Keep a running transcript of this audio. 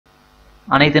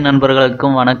அனைத்து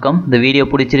நண்பர்களுக்கும் வணக்கம். இந்த வீடியோ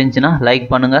பிடிச்சிருந்துச்சுன்னா லைக்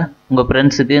பண்ணுங்கள், உங்கள்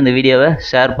ஃப்ரெண்ட்ஸுக்கு இந்த வீடியோவை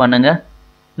ஷேர் பண்ணுங்கள்,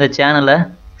 இந்த சேனலை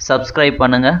சப்ஸ்கிரைப்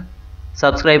பண்ணுங்கள்.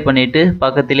 சப்ஸ்கிரைப் பண்ணிவிட்டு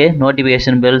பக்கத்திலே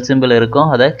நோட்டிஃபிகேஷன் பெல் சிம்பிள்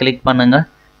இருக்கும், அதை கிளிக் பண்ணுங்கள்.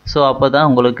 ஸோ அப்போ தான்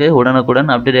உங்களுக்கு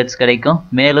உடனுக்குடன் அப்டேட்ஸ் கிடைக்கும்.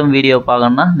 மேலும் வீடியோ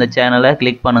பார்க்கணுன்னா இந்த சேனலை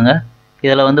கிளிக் பண்ணுங்கள்.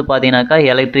 இதில் வந்து பார்த்தீங்கன்னாக்கா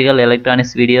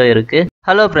எலக்ட்ரானிக்ஸ் வீடியோ இருக்குது.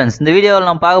 ஹலோ ஃப்ரெண்ட்ஸ், இந்த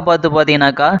வீடியோவில் நம்ம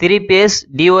பார்த்தீங்கன்னாக்கா 3 phase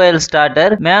DOL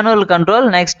starter, manual control,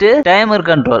 next timer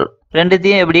control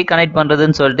ரெண்டுத்தையும் எப்படி கனெக்ட்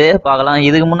பண்ணுறதுன்னு சொல்லிட்டு பார்க்கலாம்.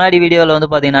 இதுக்கு முன்னாடி வீடியோவில் வந்து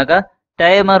பார்த்தீங்கன்னாக்கா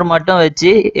டைமர் மட்டும்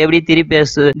வச்சு எப்படி 3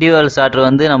 phase DOL ஸ்டார்டர்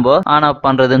வந்து நம்ம ஆன் ஆஃப்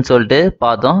பண்ணுறதுன்னு சொல்லிட்டு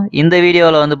பார்த்தோம். இந்த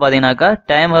வீடியோவில் வந்து பார்த்தீங்கன்னாக்கா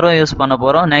டைமரும் யூஸ் பண்ண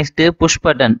போகிறோம், next push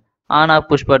button on off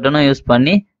push பட்டனும் use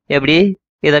பண்ணி எப்படி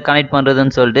இதை கனெக்ட்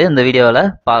பண்ணுறதுன்னு சொல்லிட்டு இந்த வீடியோவில்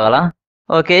பார்க்கலாம்.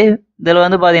 ஓகே, இதில்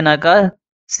வந்து பார்த்தீங்கன்னாக்கா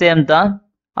சேம் தான்.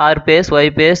 R phase, Y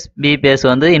phase, B phase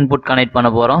வந்து இன்புட் கனெக்ட் பண்ண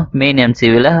போகிறோம் மெயின்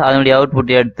MCBயில். அதனுடைய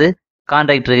அவுட்புட் எடுத்து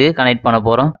கான்டாக்டருக்கு கனெக்ட் பண்ண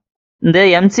போகிறோம். இந்த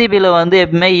MCBயில் வந்து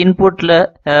எப்பவுமே இன்புட்டில்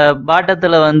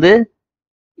பாட்டத்தில் வந்து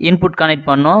இன்புட் கனெக்ட்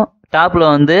பண்ணோம், டாப்பில்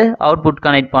வந்து அவுட்புட்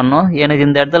கனெக்ட் பண்ணோம். எனக்கு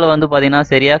இந்த இடத்துல வந்து பார்த்தீங்கன்னா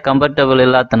சரியாக கம்ஃபர்டபுள்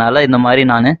இல்லாதனால இந்த மாதிரி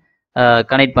நான்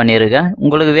கனெக்ட் பண்ணியிருக்கேன்.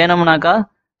 உங்களுக்கு வேணும்னாக்கா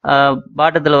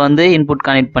பாட்டத்தில் வந்து இன்புட்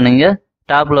கனெக்ட் பண்ணுங்க,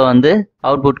 டாப்பில் வந்து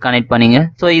அவுட்புட் கனெக்ட் பண்ணிங்க.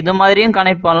 ஸோ இது மாதிரியும்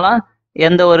கனெக்ட் பண்ணலாம்,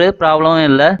 எந்த ஒரு ப்ராப்ளமும்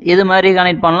இல்லை. இது மாதிரி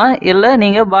கனெக்ட் பண்ணலாம், இல்லை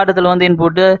நீங்கள் பாட்டத்தில் வந்து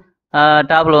இன்புட்டு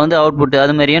டாப்பில் வந்து அவுட்புட்டு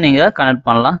அது மாதிரியும் நீங்கள் கனெக்ட்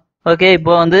பண்ணலாம். ஓகே,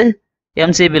 இப்போ வந்து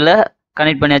MCBயில்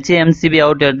கனெக்ட் பண்ணியாச்சு. MCB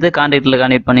அவுட் எடுத்து கான்டாக்டில்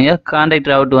கனெக்ட் பண்ணிங்க.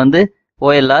 கான்டாக்டர் அவுட் வந்து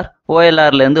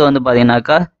OLRலேருந்து வந்து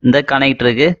பார்த்தீங்கன்னாக்கா இந்த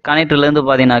கனெக்டர்லேருந்து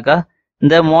பார்த்தீங்கன்னாக்கா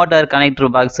இந்த மோட்டார்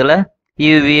கனெக்டர் பாக்ஸில்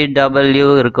UVW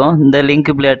இருக்கும். இந்த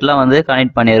லிங்க் பிளேட்லாம் வந்து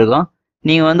கனெக்ட் பண்ணியிருக்கோம்.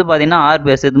 நீங்கள் வந்து பார்த்தீங்கன்னா R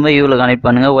பேஸ் எதுவுமே Uவில் கனெக்ட்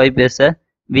பண்ணுங்கள், Y பேஸை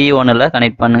V1ல்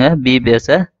கனெக்ட் பண்ணுங்கள், B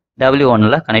பேஸை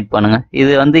W1ல் கனெக்ட் பண்ணுங்கள்.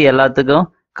 இது வந்து எல்லாத்துக்கும்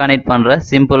கனெக்ட் பண்ணுற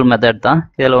சிம்பிள் மெத்தட் தான்,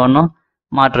 இதில் ஒன்றும்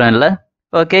மாற்றம் இல்லை.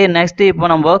 ஓகே, நெக்ஸ்ட்டு இப்போ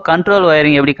நம்ம கண்ட்ரோல்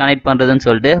ஒயரிங் எப்படி கனெக்ட் பண்ணுறதுன்னு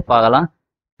சொல்லிட்டு பார்க்கலாம்.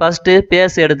 ஃபஸ்ட்டு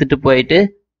பேஸ் எடுத்துகிட்டு போயிட்டு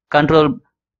கண்ட்ரோல்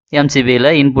MCBயில்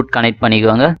இன்புட் கனெக்ட்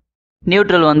பண்ணிக்குவாங்க.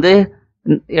 நியூட்ரல் வந்து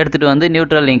எடுத்துகிட்டு வந்து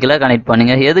நியூட்ரல் லிங்கில் கனெக்ட்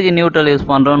பண்ணுங்கள். எதுக்கு நியூட்ரல் யூஸ்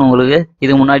பண்ணுறோன்னு உங்களுக்கு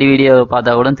இது முன்னாடி வீடியோ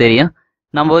பார்த்தா கூட தெரியும்.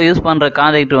 நம்ம யூஸ் பண்ணுற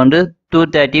கான்டாக்டர் வந்து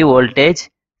 230 வோல்டேஜ்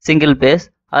சிங்கிள் பேஸ்,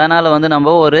 அதனால் வந்து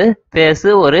நம்ம ஒரு பேஸு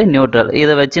ஒரு நியூட்ரல்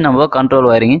இதை வச்சு நம்ம கண்ட்ரோல்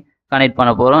ஒயரிங் கனெக்ட்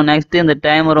பண்ண போகிறோம். நெக்ஸ்ட்டு இந்த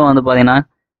டைமரும் வந்து பார்த்திங்கன்னா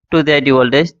 230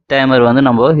 வோல்டேஜ் டைமர் வந்து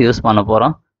நம்ம யூஸ் பண்ண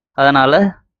போகிறோம். அதனால்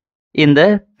இந்த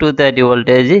 230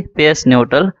 வோல்டேஜ் பேஸ்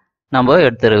நியூட்ரல் நம்ம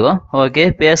எடுத்துருக்கோம். ஓகே,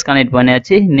 பேஸ் கனெக்ட்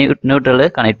பண்ணியாச்சு, நியூட்ரலு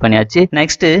கனெக்ட் பண்ணியாச்சு.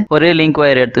 நெக்ஸ்ட்டு ஒரு லிங்க்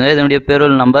ஒயர் எடுத்துங்க. இதனுடைய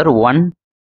பேரோல் நம்பர் 1,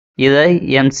 இதை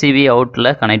MCB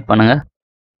அவுட்டில் கனெக்ட் பண்ணுங்கள்.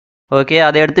 ஓகே,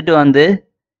 அதை எடுத்துகிட்டு வந்து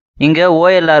இங்கே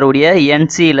OLR உடைய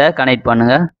NCயில் கனெக்ட்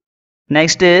பண்ணுங்கள்.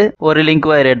 நெக்ஸ்ட்டு ஒரு லிங்க்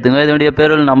ஒயர் எடுத்துங்க. இதனுடைய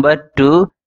பேரோல் நம்பர் 2,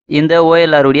 இந்த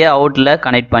OLR உடைய அவுட்டில்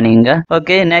கனெக்ட் பண்ணிங்க.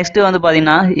 ஓகே, நெக்ஸ்ட்டு வந்து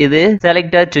பார்த்தீங்கன்னா இது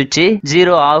செலக்டர் சுவிட்சு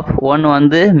 0 ஆஃப், 1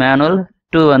 வந்து மேனுவல்,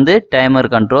 2 வந்து டைமர்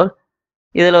கண்ட்ரோல்.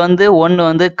 இதில் வந்து 1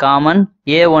 வந்து காமன்,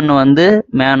 A1 வந்து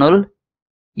மேனுவல்,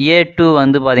 A2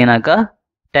 வந்து பார்த்தீங்கன்னாக்கா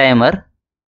டைமர்.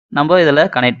 நம்ம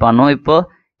இதில் கனெக்ட் பண்ணோம். இப்போது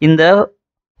இந்த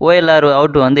OLR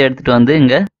அவுட் வந்து எடுத்துகிட்டு வந்து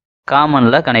இங்கே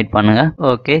காமனில் கனெக்ட் பண்ணுங்கள்.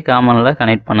 ஓகே, காமனில்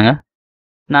கனெக்ட் பண்ணுங்கள்.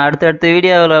 நான் அடுத்தடுத்த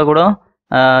வீடியோவில் கூட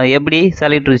எப்படி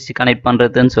செலக்டர் சுவிட்ச் கனெக்ட்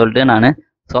பண்ணுறதுன்னு சொல்லிட்டு நான்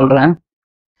சொல்கிறேன்.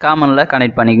 காமனில்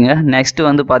கனெக்ட் பண்ணிக்கோங்க. நெக்ஸ்ட்டு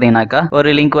வந்து பார்த்தீங்கன்னாக்கா ஒரு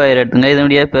லிங்க் ஒயர் எடுத்துங்க.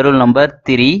 இதனுடைய பெருள் நம்பர்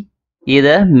 3,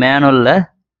 இதை மேனுவலில்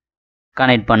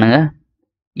கனெக்ட் பண்ணுங்கள்.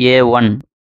 A1.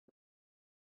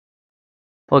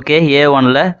 ஓகே,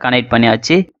 A1ல் கனெக்ட்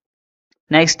பண்ணியாச்சு.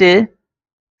 Next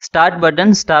start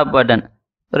button, stop button,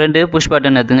 2 push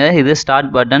button எடுத்துங்க. இது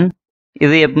ஸ்டார்ட் பட்டன்,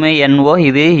 இது எப்பவுமே NO,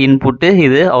 இது இன்புட்டு,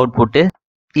 இது அவுட்புட்டு.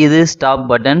 இது ஸ்டாப்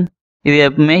பட்டன், இது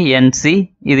எப்பவுமே NC,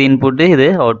 இது இன்புட்டு, இது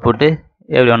அவுட்புட்டு.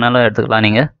 எப்படி வேணாலும் எடுத்துக்கலாம்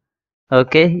நீங்கள்.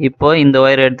 ஓகே, இப்போது இந்த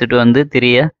ஒயர் எடுத்துகிட்டு வந்து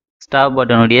 3 ஸ்டாப்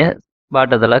பட்டனுடைய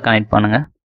பாட்டத்தில் கனெக்ட் பண்ணுங்கள்.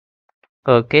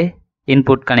 ஓகே,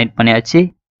 இன்புட் கனெக்ட் பண்ணியாச்சு.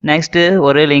 நெக்ஸ்ட்டு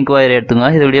ஒரு லிங்க் ஒயர் எடுத்துங்க.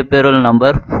 இதோடைய பேரோல்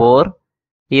நம்பர் 4,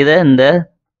 இதை இந்த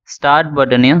ஸ்டார்ட்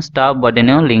பட்டனையும் ஸ்டாப்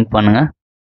பட்டனையும் லிங்க் பண்ணுங்கள்.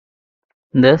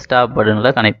 இந்த ஸ்டாப்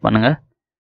பட்டனில் கனெக்ட் பண்ணுங்கள்.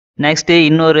 நெக்ஸ்ட்டு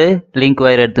இன்னொரு லிங்க்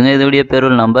ஒயர் எடுத்துங்க. இதோடைய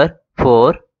பேரோல் நம்பர்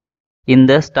 4,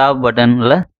 இந்த ஸ்டாப்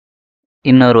பட்டனில்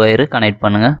இன்னொரு ஒயரு கனெக்ட்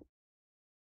பண்ணுங்கள்.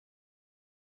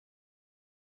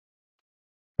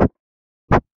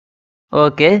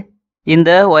 ஓகே,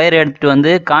 இந்த ஒயர் எடுத்துகிட்டு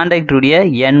வந்து கான்டாக்டருடைய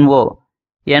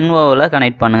NOவில்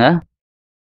கனெக்ட் பண்ணுங்கள்.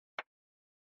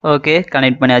 ஓகே,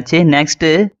 கனெக்ட் பண்ணியாச்சு.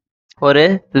 நெக்ஸ்ட்டு ஒரு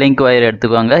லிங்க் ஒயர்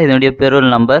எடுத்துக்கோங்க. இதனுடைய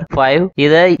பெருள் நம்பர் 5,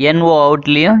 இதை NO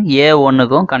அவுட்லேயும்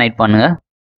A1க்கும் கனெக்ட் பண்ணுங்கள்.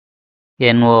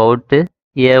 NO அவுட்டு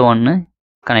A1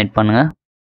 கனெக்ட் பண்ணுங்கள்.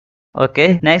 ஓகே,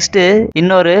 நெக்ஸ்ட்டு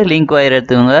இன்னொரு லிங்க் ஒயர்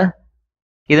எடுத்துக்கோங்க.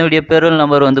 இதனுடைய பெருள்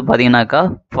நம்பர் வந்து பார்த்தீங்கன்னாக்கா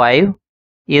 5,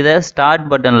 இதை ஸ்டார்ட்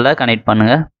பட்டனில் கனெக்ட்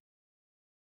பண்ணுங்கள்.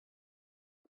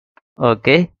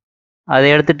 ஓகே, அதை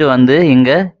எடுத்துகிட்டு வந்து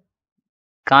இங்கே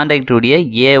கான்டாக்டுடைய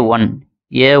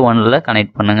A1ல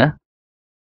கனெக்ட் பண்ணுங்க.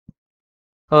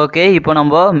 ஓகே, இப்போ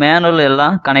நம்ம மேனுவல்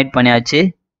எல்லாம் கனெக்ட் பண்ணியாச்சு.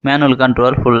 மேனுவல்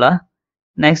கண்ட்ரோல் ஃபுல்லாக.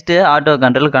 நெக்ஸ்ட்டு ஆட்டோ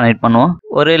கண்ட்ரோல் கனெக்ட் பண்ணுவோம்.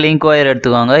 ஒரு லிங்க் ஒயர்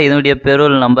எடுத்துக்கோங்க. இதனுடைய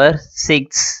பெரோல் நம்பர்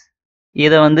 6.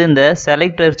 இதை வந்து இந்த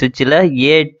செலக்டர் சுவிட்சில்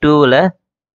A2ல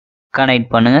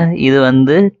கனெக்ட் பண்ணுங்க. இது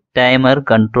வந்து டைமர்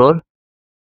கண்ட்ரோல்.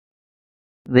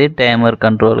 இது டைமர்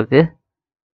கண்ட்ரோலுக்கு.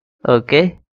 ஓகே,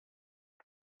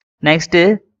 நெக்ஸ்ட்டு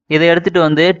இதை எடுத்துகிட்டு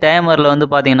வந்து டைமரில் வந்து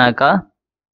பார்த்தீங்கன்னாக்கா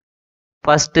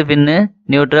ஃபஸ்ட்டு பின்னு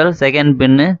நியூட்ரல், செகண்ட்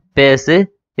பின்னு பேஸு,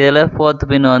 இதில் ஃபோர்த்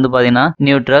பின்னு வந்து பார்த்தீங்கன்னா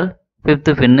நியூட்ரல்,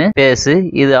 ஃபிஃப்த்து பின்னு பேஸு,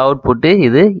 இது அவுட்புட்டு,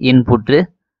 இது இன்புட்டு.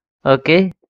 ஓகே,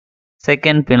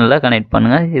 செகண்ட் பின்னில் கனெக்ட்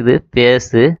பண்ணுங்கள். இது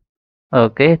பேஸு.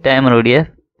 ஓகே, டைமருடைய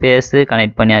பேஸு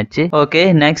கனெக்ட் பண்ணியாச்சு. ஓகே,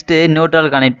 நெக்ஸ்ட்டு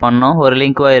நியூட்ரல் கனெக்ட் பண்ணோம். ஒரு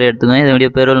லிங்க் ஒயர் எடுத்துக்கோங்க. இதனுடைய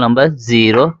பெரோல் நம்பர்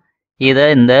 0. இதை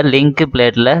இந்த லிங்க்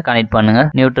பிளேட்டில் கனெக்ட் பண்ணுங்கள்.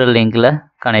 நியூட்ரல் லிங்கில்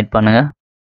கனெக்ட் பண்ணுங்கள்.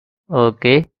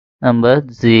 Okay, number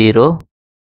 0.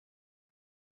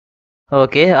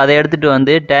 ஓகே, அதை எடுத்துகிட்டு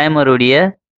வந்து டைமருடைய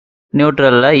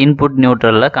நியூட்ரலில் இன்புட்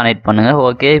நியூட்ரலில் கனெக்ட் பண்ணுங்கள்.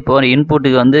 ஓகே, இப்போது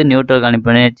இன்புட்டுக்கு வந்து நியூட்ரல் கனெக்ட்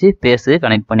பண்ணியாச்சு, பேஸு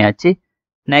கனெக்ட் பண்ணியாச்சு.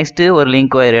 நெக்ஸ்ட்டு ஒரு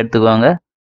லிங்க் ஒயர் எடுத்துக்கோங்க.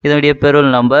 இதனுடைய பெரோல்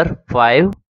நம்பர் 5.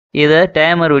 இதை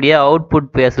டைமருடைய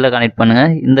அவுட்புட் பேஸில் கனெக்ட்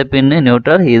பண்ணுங்கள். இந்த பின்னு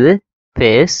நியூட்ரல், இது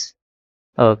பேஸ்.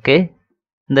 ஓகே,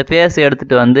 இந்த பேஸ்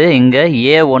எடுத்துகிட்டு வந்து இங்கே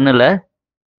A1ல்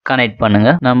கனெக்ட்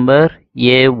பண்ணுங்கள். Number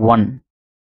A1.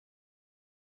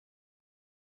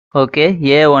 ஓகே,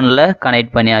 A1ல்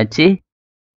கனெக்ட் பண்ணியாச்சு.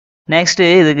 நெக்ஸ்ட்டு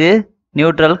இதுக்கு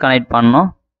நியூட்ரல் கனெக்ட் பண்ணோம்.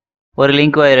 ஒரு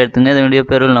லிங்க் ஒயர் எடுத்துங்க. இதனுடைய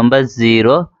பெரோல் நம்பர்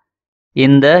 0.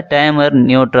 இந்த டைமர்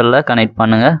நியூட்ரலில் கனெக்ட்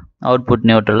பண்ணுங்கள். அவுட்புட்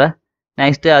நியூட்ரலில்.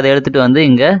 நெக்ஸ்ட்டு அதை எடுத்துகிட்டு வந்து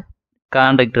இங்கே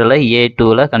கான்டாக்டரில்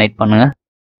A2ல் கனெக்ட் பண்ணுங்கள்.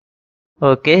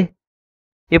 ஓகே,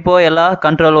 இப்போது எல்லா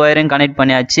கண்ட்ரோல் ஒயரையும் கனெக்ட்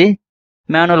பண்ணியாச்சு.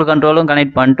 மேனுவல் கண்ட்ரோலும்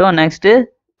கனெக்ட் பண்ணிட்டோம். நெக்ஸ்ட்டு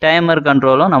டைமர்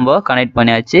கண்ட்ரோலும் நம்ம கனெக்ட்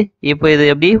பண்ணியாச்சு. இப்போ இது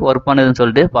எப்படி ஒர்க் பண்ணுதுன்னு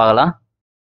சொல்லிட்டு பார்க்கலாம்.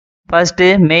 ஃபஸ்ட்டு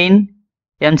மெயின்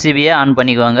எம்சிபியை ஆன்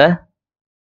பண்ணிக்குவாங்க.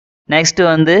 நெக்ஸ்ட்டு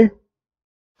வந்து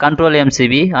கண்ட்ரோல்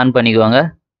எம்சிபி ஆன் பண்ணிக்குவாங்க.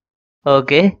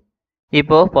 ஓகே,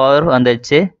 இப்போது பவர்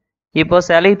வந்துடுச்சு. இப்போது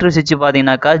செலக்டர் சுவிட்ச்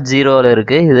பார்த்தீங்கன்னாக்கா 0ல்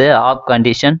இருக்குது. இது ஆஃப்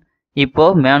கண்டிஷன்.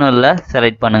 இப்போது மேனுவலில்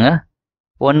செலக்ட் பண்ணுங்கள்.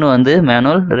 1 வந்து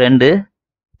மேனுவல், 2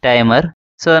 டைமர்.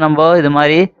 ஸோ நம்ம இது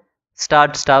மாதிரி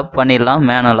ஸ்டார்ட் ஸ்டாப் பண்ணிடலாம்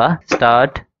மேனுவலாக.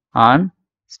 Start on,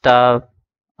 stop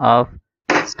of,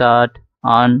 start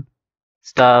on,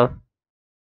 stop,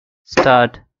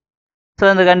 start. So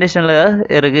இந்த கண்டிஷனில்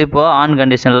இருக்குது. இப்போது ஆன்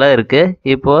கண்டிஷனில் இருக்குது.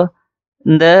 இப்போது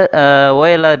இந்த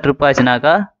ஓஎல்ஆர் ட்ரிப்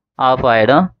ஆச்சுனாக்கா ஆஃப்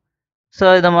ஆகிடும். ஸோ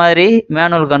இது மாதிரி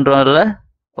மேனுவல் கண்ட்ரோலில்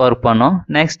ஒர்க் பண்ணும்.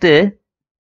 நெக்ஸ்ட்டு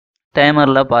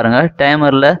டைமரில் பாருங்கள்.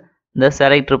 டைமரில் இந்த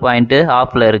செலக்டர் பாயிண்ட்டு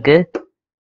ஆஃபில் இருக்குது.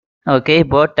 ஓகே,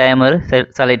 இப்போது டைமர்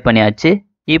செலக்ட் பண்ணியாச்சு.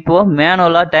 இப்போது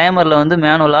மேனுவலாக டைமரில் வந்து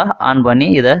மேனுவலாக ஆன் பண்ணி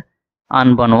இதை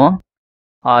ஆன் பண்ணுவோம்.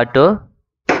 Auto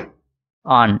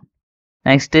on,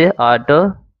 next auto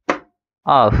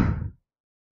of,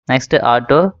 next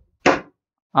auto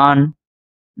on,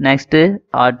 next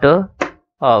auto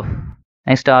of,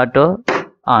 next auto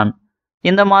on.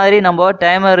 இந்த மாதிரி நம்ம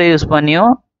டைமர் யூஸ்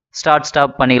பண்ணியும் ஸ்டார்ட்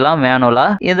ஸ்டாப் பண்ணிக்கலாம்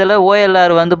மேனுவலாக. இதில்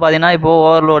ஓஎல்ஆர் வந்து பார்த்தீங்கன்னா இப்போது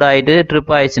ஓவர்லோட் ஆகிட்டு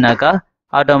ட்ரிப் ஆகிடுச்சுனாக்கா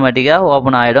ஆட்டோமேட்டிக்காக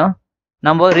ஓப்பன் ஆகிடும்.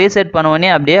 நம்ம ரீசெட் பண்ண உடனே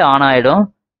அப்படியே ஆன் ஆகிடும்.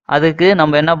 அதுக்கு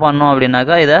நம்ம என்ன பண்ணணும்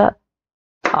அப்படின்னாக்கா இதை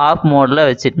ஆஃப் மோடில்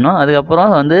வச்சுக்கணும்.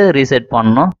 அதுக்கப்புறம் வந்து ரீசெட்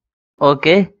பண்ணணும்.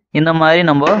 ஓகே, இந்த மாதிரி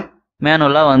நம்ம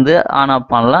மேனுவலாக வந்து ஆன்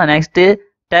ஆஃப் பண்ணலாம். நெக்ஸ்ட்டு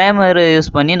டைமர்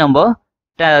யூஸ் பண்ணி நம்ம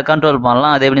கண்ட்ரோல்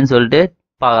பண்ணலாம். அது எப்படின்னு சொல்லிட்டு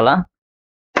பார்க்கலாம்.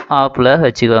 ஆஃபில்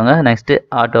வச்சுக்கோங்க. நெக்ஸ்ட்டு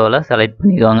ஆட்டோவில் செலக்ட்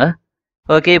பண்ணிக்கோங்க.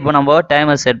 ஓகே, இப்போ நம்ம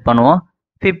டைமர் செட் பண்ணுவோம்.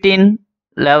 15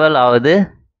 லெவல் ஆகுது.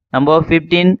 நம்ம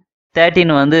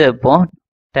 15:13 வந்து வைப்போம்.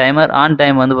 டைமர் ஆன்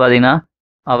டைம் வந்து பார்த்திங்கன்னா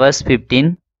ஹவர்ஸ் 15,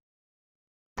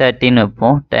 13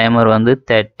 வைப்போம். டைமர் வந்து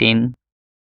 13,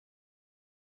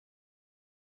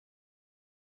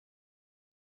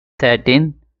 13.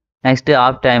 நெக்ஸ்ட்டு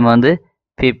ஆஃப் டைம் வந்து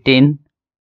 15,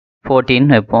 14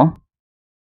 வைப்போம்.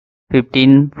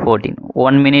 15, 14.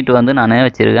 1 மினிட் வந்து நான்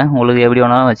வச்சுருக்கேன். உங்களுக்கு எப்படி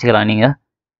வேணாலும் வச்சுக்கலாம் நீங்கள்.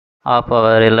 ½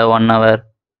 ஹவர் இல்லை 1 ஹவர்.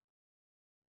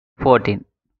 14.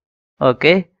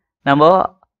 ஓகே, நம்ம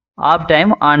ஆஃப்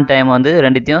டைம் ஆன் டைம் வந்து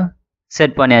ரெண்டுத்தையும்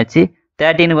செட் பண்ணியாச்சு.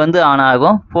 13க்கு வந்து ஆன்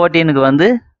ஆகும், 14க்கு வந்து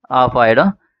ஆஃப்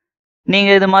ஆகிடும்.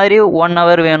 நீங்கள் இது மாதிரி 1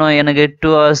 ஹவர் வேணும், எனக்கு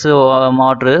 2 ஹவர்ஸ்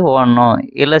மோட்ரு ஓடணும்,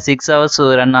 இல்லை 6 ஹவர்ஸ்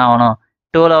ரன் ஆகணும்,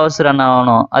 12 ஹவர்ஸ் ரன்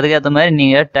ஆகணும், அதுக்கேற்ற மாதிரி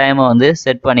நீங்கள் டைமை வந்து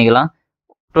செட் பண்ணிக்கலாம்.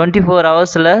 24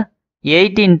 ஹவர்ஸில்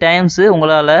 18 டைம்ஸு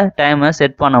உங்களால் டைமை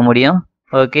செட் பண்ண முடியும்.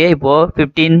 ஓகே, இப்போது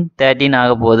 15:13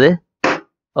 ஆக போகுது.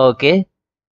 ஓகே,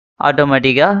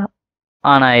 ஆட்டோமேட்டிக்காக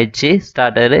ஆன் ஆயிடுச்சு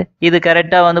ஸ்டார்டரு. இது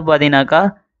கரெக்டாக வந்து பார்த்தீங்கன்னாக்கா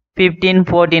 15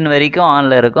 14 வரைக்கும்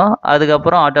ஆனில் இருக்கும்.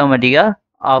 அதுக்கப்புறம் ஆட்டோமேட்டிக்காக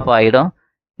ஆஃப் ஆகிடும்.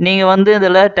 நீங்கள் வந்து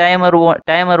இதில் டைமர்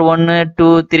 1 2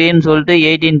 3ன்னு சொல்லிட்டு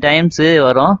 18 டைம்ஸு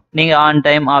வரும். நீங்கள் on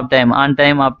time of time on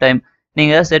time of time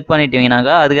நீங்கள் செட்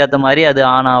பண்ணிட்டீங்கன்னாக்கா அதுக்கேற்ற மாதிரி அது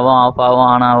ஆன் ஆகும் ஆஃப் ஆகும்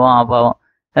ஆன் ஆகும் ஆஃப் ஆகும்.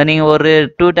 நீங்கள் ஒரு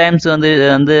 2 டைம்ஸ்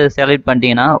வந்து செலக்ட்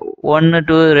பண்ணிட்டீங்கன்னா 1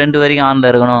 2 2 வரைக்கும் ஆனில்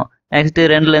இருக்கணும். நெக்ஸ்ட்டு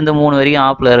 2லேருந்து 3 வரைக்கும்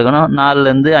ஆஃபில் இருக்கணும்.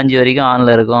 4லேருந்து 5 வரைக்கும்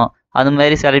ஆனில் இருக்கும். அது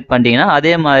மாதிரி செலக்ட் பண்ணிட்டீங்கன்னா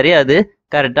அதே மாதிரி அது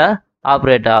கரெக்டாக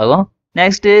ஆப்ரேட் ஆகும்.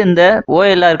 நெக்ஸ்ட்டு இந்த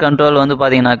OLR கண்ட்ரோல் வந்து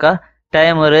பார்த்தீங்கன்னாக்கா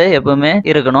டைமரு எப்பவுமே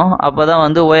இருக்கணும். அப்போ தான்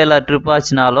வந்து OLR ட்ரிப்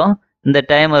ஆச்சுனாலும் இந்த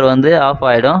டைமர் வந்து ஆஃப்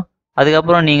ஆகிடும்.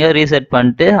 அதுக்கப்புறம் நீங்கள் ரீசெட்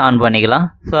பண்ணிட்டு ஆன் பண்ணிக்கலாம்.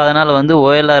 ஸோ அதனால் வந்து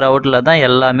OLR அவுட்டில் தான்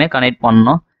எல்லாமே கனெக்ட்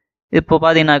பண்ணணும். இப்போ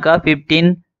பார்த்தீங்கன்னாக்கா 15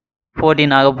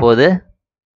 14 ஆக போகுது.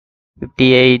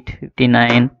 58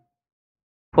 59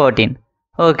 14.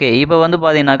 ஓகே, இப்போ வந்து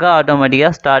பார்த்தீங்கன்னாக்கா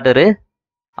ஆட்டோமேட்டிக்காக ஸ்டார்டரு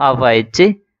ஆஃப் ஆயிடுச்சு.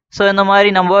 ஸோ இந்த மாதிரி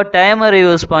நம்ம டைமர்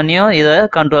யூஸ் பண்ணியும் இதை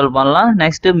கண்ட்ரோல் பண்ணலாம்.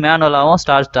 நெக்ஸ்ட்டு மேனுவலாகவும்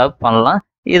ஸ்டார்ட் ஸ்டாப் பண்ணலாம்.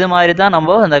 இது மாதிரி தான்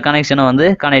நம்ம இந்த கனெக்ஷனை வந்து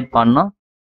கனெக்ட் பண்ணணும்.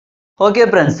 ஓகே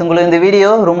ஃப்ரெண்ட்ஸ், உங்களுக்கு இந்த வீடியோ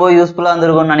ரொம்ப யூஸ்ஃபுல்லாக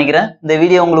இருந்திருக்கும்னு நினைக்கிறேன். இந்த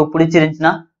வீடியோ உங்களுக்கு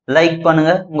பிடிச்சிருந்துச்சுன்னா லைக்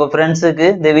பண்ணுங்கள், உங்கள் ஃப்ரெண்ட்ஸுக்கு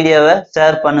இந்த வீடியோவை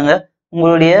ஷேர் பண்ணுங்கள்.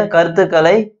 உங்களுடைய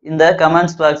கருத்துக்களை இந்த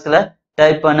கமெண்ட்ஸ் பாக்ஸில்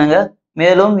டைப் பண்ணுங்கள்.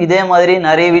 மேலும் இதே மாதிரி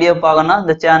நிறைய வீடியோ பார்க்கணும்னா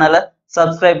இந்த சேனலை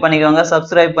சப்ஸ்கிரைப் பண்ணிக்கோங்க.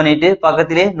 சப்ஸ்கிரைப் பண்ணிவிட்டு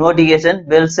பக்கத்திலே நோட்டிஃபிகேஷன்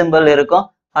பெல் சிம்பிள் இருக்கும்,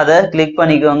 அதை கிளிக்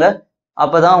பண்ணிக்கோங்க.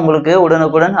 அப்போதான் உங்களுக்கு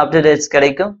உடனுக்குடன் அப்டேட்ஸ்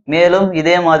கிடைக்கும். மேலும்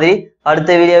இதே மாதிரி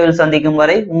அடுத்த வீடியோவில் சந்திக்கும்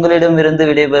வரை உங்களிடமிருந்து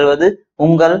விடைபெறுவது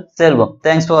உங்கள் செல்வம்.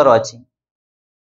 தேங்க்ஸ் ஃபார் வாட்சிங்.